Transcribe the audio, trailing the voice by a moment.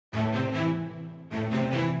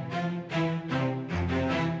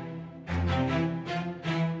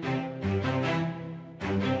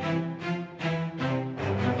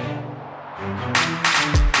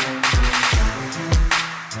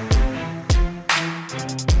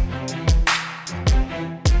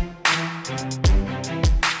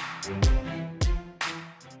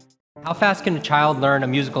How fast can a child learn a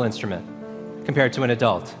musical instrument compared to an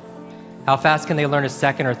adult? How fast can they learn a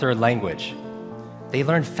second or third language? They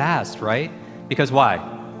learn fast, right? Because why?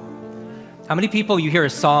 How many people you hear a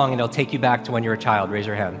song and it'll take you back to when you were a child? Raise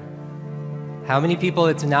your hand. How many people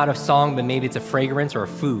it's not a song, but maybe it's a fragrance or a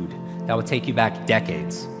food that will take you back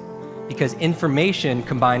decades? Because information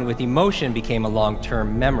combined with emotion became a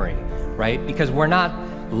long-term memory, right? Because we're not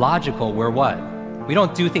logical, we're what? We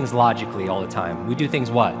don't do things logically all the time. We do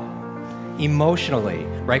things what? Emotionally,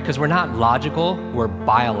 right? Because we're not logical, we're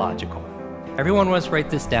biological. Everyone wants to write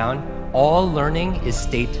this down. All learning is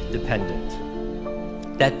state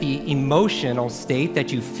dependent. That the emotional state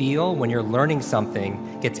that you feel when you're learning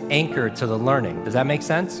something gets anchored to the learning. Does that make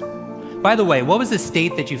sense? By the way, what was the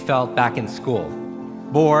state that you felt back in school?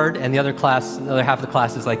 Bored, and the other half of the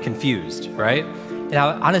class is like confused, right?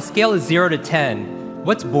 Now, on a scale of 0 to 10,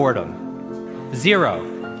 what's boredom?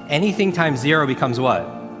 0. Anything times 0 becomes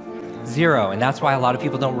what? 0, and that's why a lot of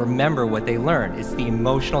people don't remember what they learned. It's the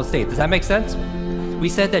emotional state. Does that make sense? We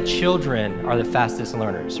said that children are the fastest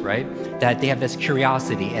learners, right? That they have this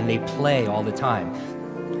curiosity and they play all the time.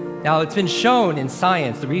 Now, it's been shown in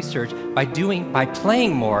science, the research, by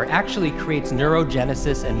playing more actually creates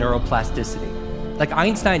neurogenesis and neuroplasticity. Like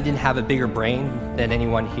Einstein didn't have a bigger brain than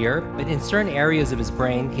anyone here, but in certain areas of his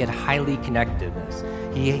brain, he had highly connectedness.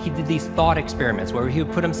 He did these thought experiments where he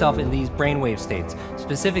would put himself in these brainwave states,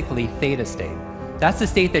 specifically theta state. That's the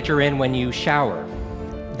state that you're in when you shower.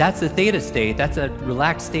 That's the theta state. That's a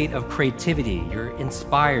relaxed state of creativity. You're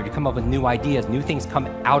inspired, you come up with new ideas, new things come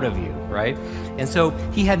out of you, right? And so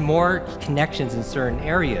he had more connections in certain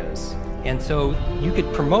areas. And so you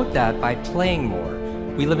could promote that by playing more.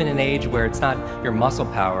 We live in an age where it's not your muscle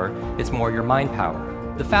power, it's more your mind power.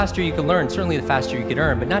 The faster you can learn, certainly the faster you can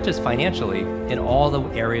earn, but not just financially, in all the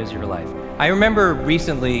areas of your life. I remember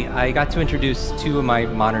recently, I got to introduce two of my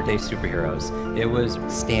modern day superheroes. It was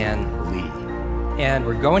Stan Lee. And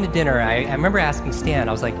we're going to dinner. I remember asking Stan,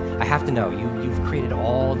 I was like, I have to know, you've created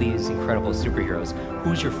all these incredible superheroes.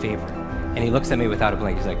 Who's your favorite? And he looks at me without a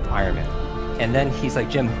blink, he's like, Iron Man. And then he's like,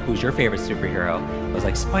 Jim, who's your favorite superhero? I was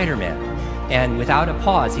like, Spider-Man. And without a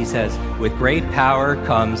pause, he says, with great power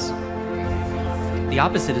comes... The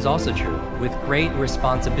opposite is also true. With great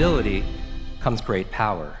responsibility comes great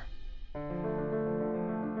power.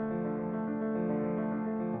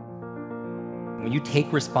 When you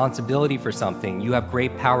take responsibility for something, you have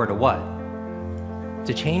great power to what?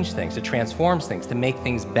 To change things, to transform things, to make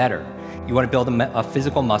things better. You want to build a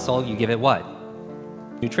physical muscle, you give it what?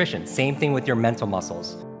 Nutrition. Same thing with your mental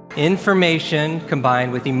muscles. Information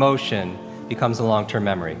combined with emotion becomes a long-term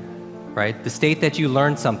memory, right? The state that you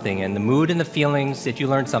learn something in, the mood and the feelings that you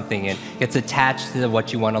learn something in gets attached to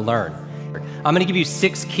what you want to learn. I'm going to give you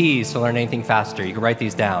 6 keys to learn anything faster. You can write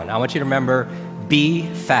these down. I want you to remember, be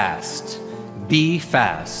fast. Be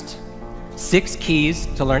fast. 6 keys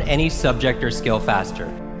to learn any subject or skill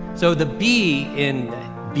faster. So the B in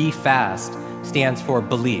be fast stands for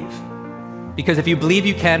believe. Because if you believe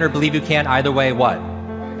you can or believe you can't, either way, what?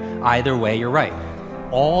 Either way, you're right.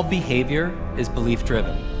 All behavior is belief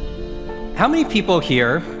driven. How many people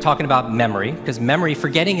here talking about memory? Because memory,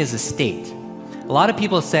 forgetting is a state. A lot of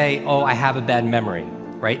people say, oh, I have a bad memory.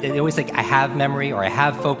 Right? They always think, I have memory, or I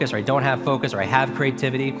have focus, or I don't have focus, or I have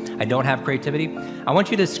creativity, I don't have creativity. I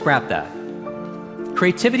want you to scrap that.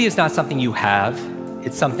 Creativity is not something you have,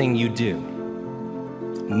 it's something you do.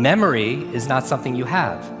 Memory is not something you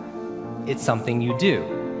have, it's something you do.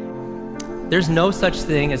 There's no such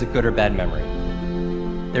thing as a good or bad memory.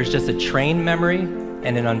 There's just a trained memory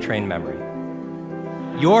and an untrained memory.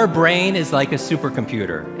 Your brain is like a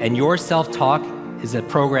supercomputer, and your self-talk is a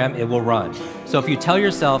program it will run. So if you tell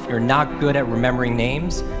yourself you're not good at remembering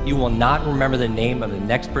names, you will not remember the name of the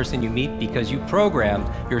next person you meet because you programmed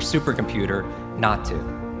your supercomputer not to.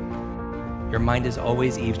 Your mind is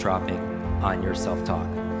always eavesdropping on your self-talk.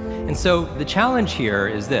 And so the challenge here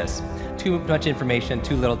is this: too much information,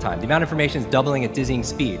 too little time. The amount of information is doubling at dizzying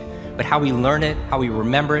speed, but how we learn it, how we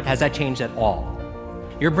remember it, has that changed at all?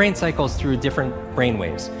 Your brain cycles through different brain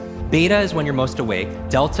waves. Beta is when you're most awake,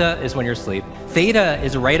 delta is when you're asleep, theta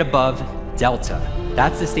is right above delta.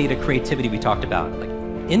 That's the state of creativity we talked about. Like,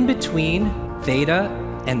 in between theta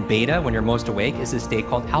and beta, when you're most awake, is a state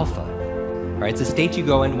called alpha. Right? It's a state you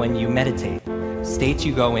go in when you meditate. State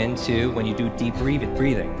you go into when you do deep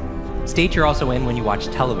breathing. State you're also in when you watch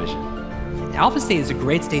television. Alpha state is a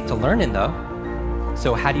great state to learn in though.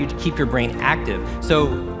 So how do you keep your brain active? So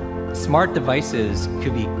smart devices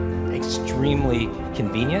could be extremely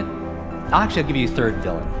convenient. Actually, I'll give you a third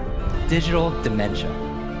villain: digital dementia.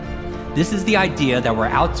 This is the idea that we're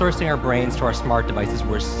outsourcing our brains to our smart devices.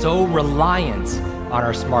 We're so reliant on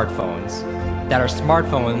our smartphones that our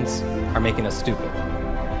smartphones are making us stupid.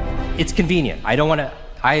 It's convenient. I don't want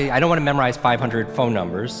to memorize 500 phone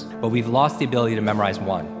numbers, but we've lost the ability to memorize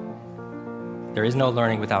one. There is no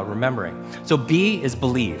learning without remembering. So B is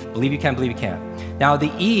believe. Believe you can, believe you can. Now the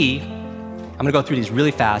E, I'm gonna go through these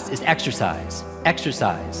really fast, is exercise.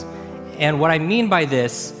 Exercise. And what I mean by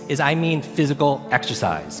this is I mean physical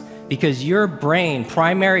exercise. Because your brain,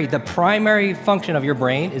 the primary function of your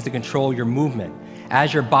brain is to control your movement.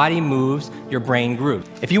 As your body moves, your brain grooves.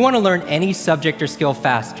 If you want to learn any subject or skill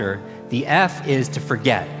faster, the F is to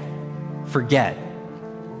forget. Forget.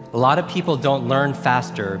 A lot of people don't learn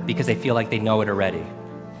faster because they feel like they know it already,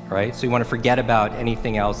 right? So you want to forget about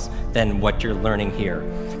anything else than what you're learning here,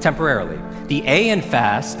 temporarily. The A in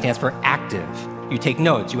FAST stands for active. You take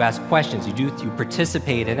notes, you ask questions, you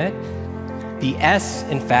participate in it. The S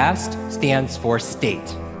in FAST stands for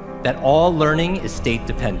state, that all learning is state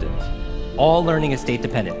dependent. All learning is state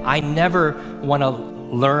dependent. I never want to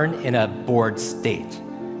learn in a bored state,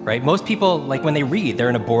 right? Most people, like when they read, they're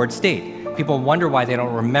in a bored state. People wonder why they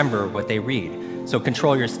don't remember what they read. So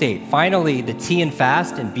control your state. Finally, the T in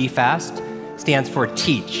FAST and B FAST stands for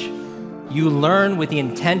teach. You learn with the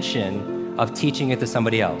intention of teaching it to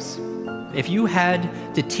somebody else. If you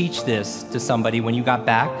had to teach this to somebody when you got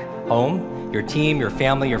back home, your team, your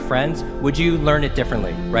family, your friends, would you learn it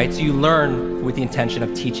differently, right? So you learn with the intention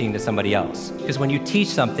of teaching to somebody else. Because when you teach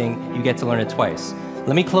something, you get to learn it twice.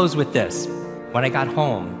 Let me close with this. When I got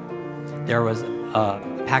home, there was a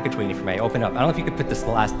package waiting for me. I opened up. I don't know if you could put this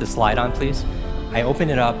slide on, please. I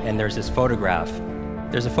opened it up and there's this photograph.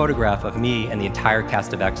 There's a photograph of me and the entire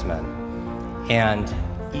cast of X-Men. And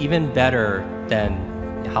even better than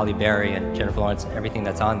Halle Berry and Jennifer Lawrence and everything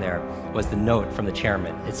that's on there was the note from the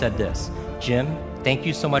chairman. It said this: Jim, thank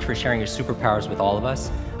you so much for sharing your superpowers with all of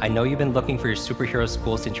us. I know you've been looking for your superhero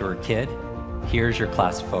school since you were a kid. Here's your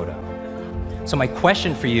class photo. So my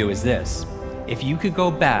question for you is this: if you could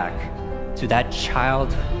go back to that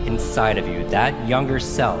child inside of you, that younger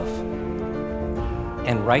self,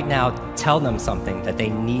 and right now tell them something that they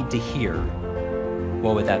need to hear,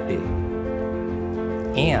 what would that be?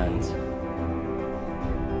 And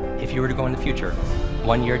if you were to go in the future,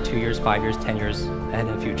 1 year, 2 years, 5 years, 10 years ahead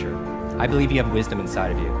in the future, I believe you have wisdom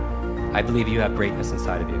inside of you. I believe you have greatness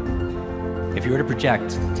inside of you. If you were to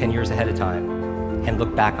project 10 years ahead of time and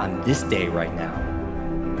look back on this day right now,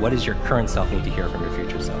 what does your current self need to hear from your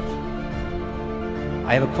future self?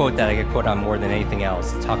 I have a quote that I get quoted on more than anything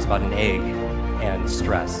else. It talks about an egg and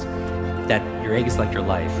stress, that your egg is like your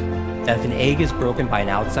life, that if an egg is broken by an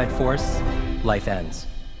outside force, life ends.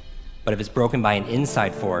 But if it's broken by an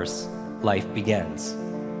inside force, life begins.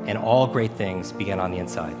 And all great things begin on the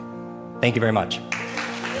inside. Thank you very much.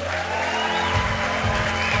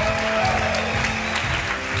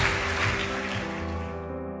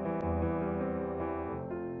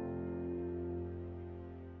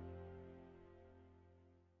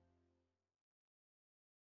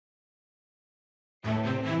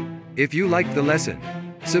 If you liked the lesson,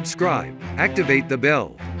 subscribe, activate the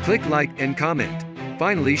bell, click like and comment.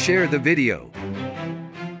 Finally, share the video.